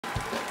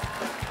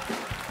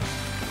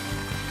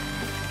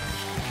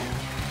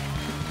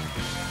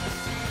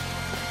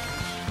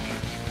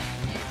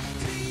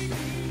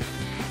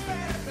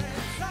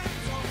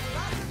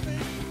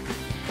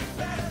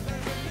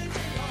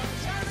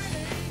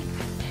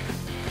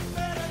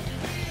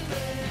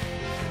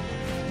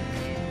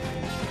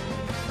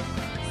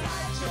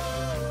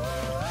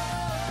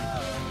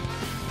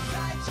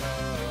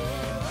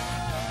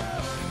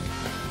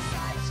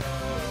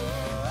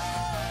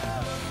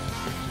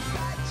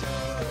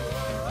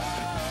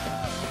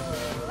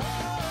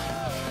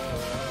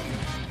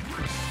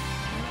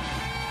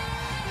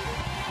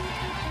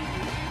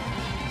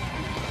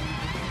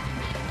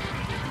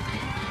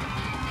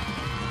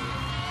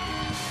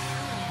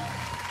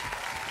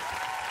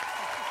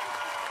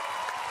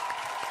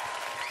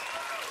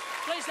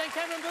Please thank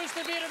Cameron Bruce,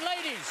 the bearded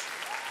ladies.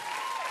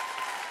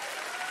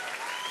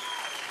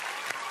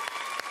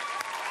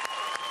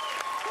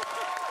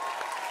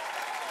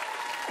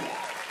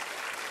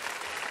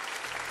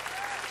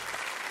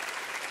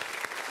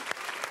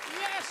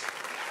 Yes!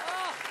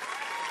 Oh.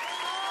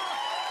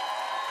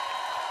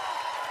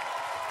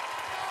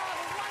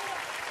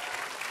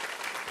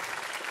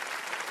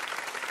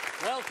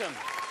 Welcome,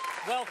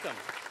 welcome,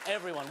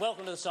 everyone.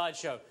 Welcome to the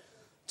Sideshow.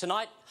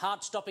 Tonight,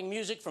 heart-stopping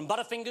music from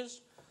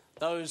Butterfingers,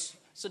 those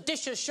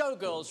seditious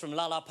showgirls from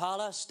La La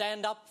Parla,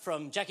 Stand Up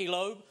from Jackie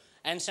Loeb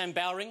and Sam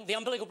Bowring, the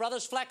Umbilical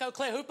Brothers, Flacco,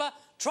 Claire Hooper,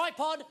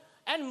 Tripod,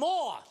 and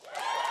more.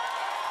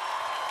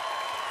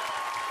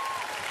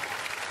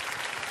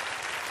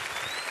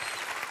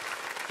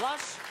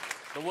 Plus,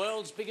 the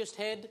world's biggest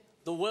head,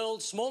 the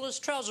world's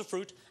smallest trouser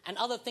fruit, and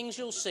other things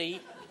you'll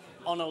see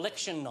on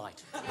election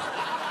night.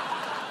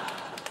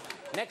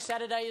 Next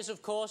Saturday is,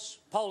 of course,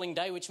 polling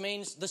day, which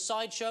means the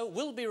Sideshow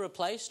will be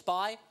replaced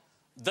by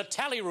the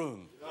Tally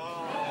Room.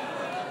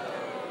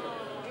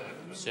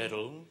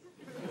 Settle.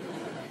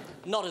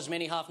 Not as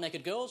many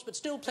half-naked girls, but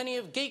still plenty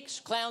of geeks,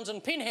 clowns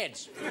and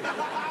pinheads.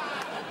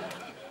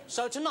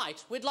 So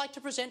tonight, we'd like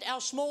to present our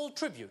small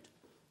tribute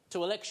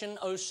to election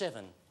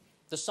 07.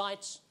 The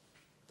sights,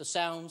 the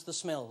sounds, the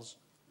smells,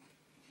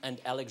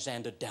 and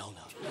Alexander Downer.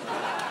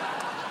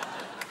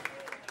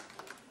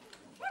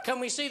 Can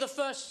we see the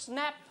first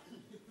snap?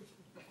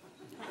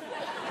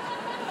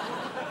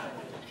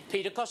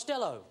 Peter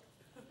Costello,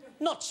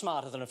 not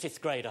smarter than a fifth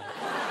grader.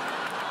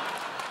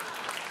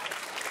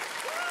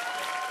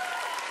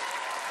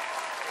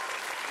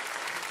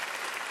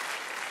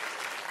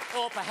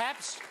 Or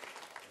perhaps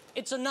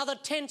it's another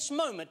tense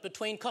moment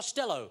between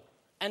Costello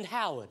and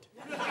Howard.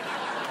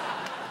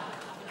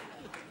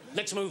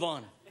 Let's move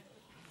on.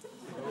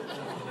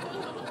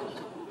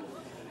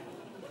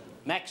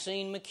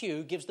 Maxine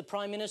McHugh gives the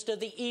Prime Minister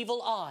the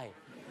evil eye,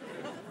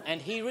 and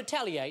he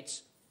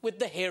retaliates with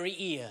the hairy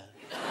ear.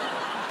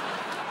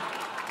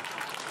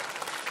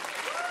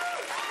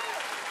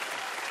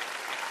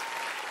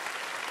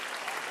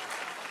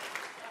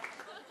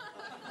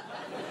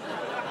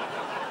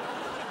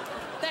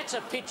 That's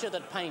a picture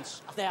that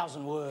paints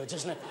 1,000 words,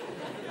 isn't it?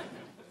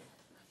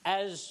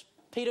 As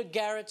Peter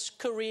Garrett's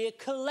career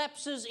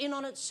collapses in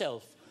on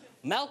itself,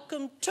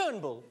 Malcolm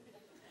Turnbull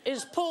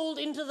is pulled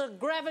into the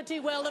gravity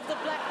well of the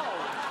black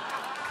hole.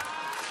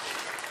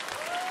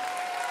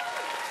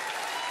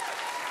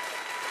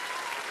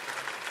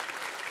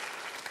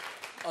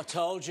 I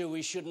told you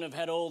we shouldn't have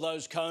had all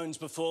those cones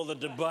before the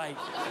debate.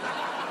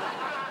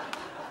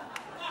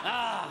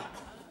 Ah!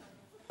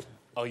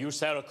 Are you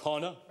Sarah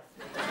Connor?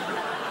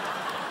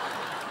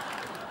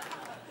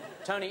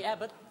 Tony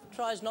Abbott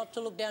tries not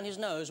to look down his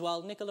nose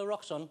while Nicola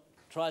Roxon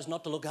tries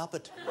not to look up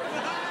it.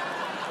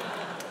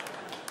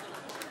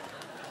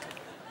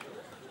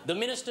 The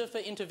Minister for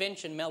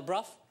Intervention, Mel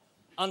Brough,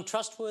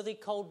 untrustworthy,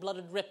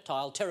 cold-blooded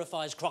reptile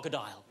terrifies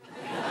crocodile.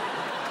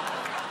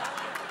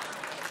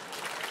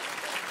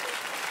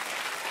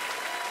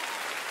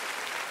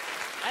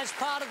 As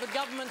part of the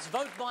government's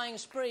vote-buying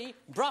spree,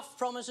 Brough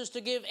promises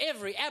to give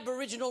every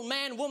Aboriginal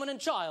man, woman and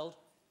child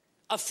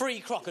a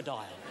free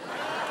crocodile.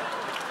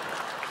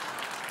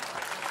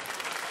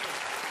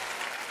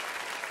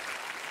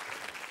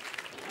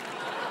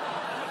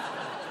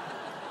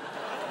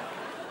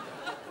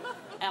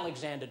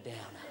 Alexander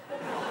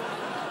Downer.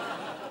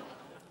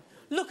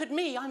 Look at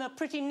me, I'm a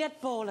pretty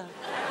netballer.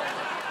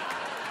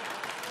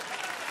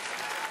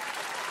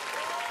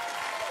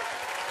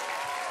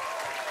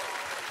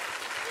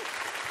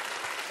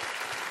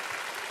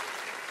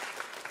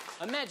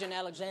 Imagine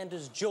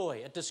Alexander's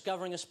joy at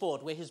discovering a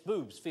sport where his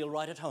boobs feel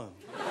right at home.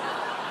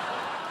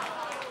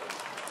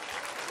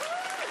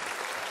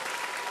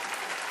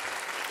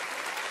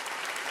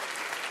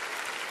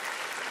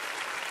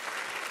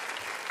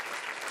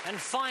 And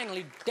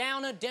finally,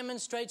 Downer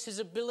demonstrates his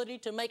ability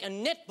to make a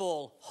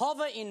netball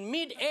hover in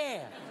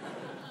mid-air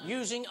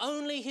using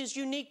only his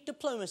unique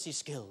diplomacy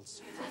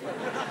skills.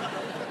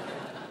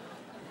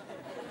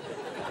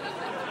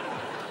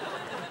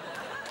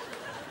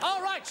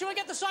 All right, shall we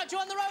get the Sideshow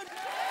on the road?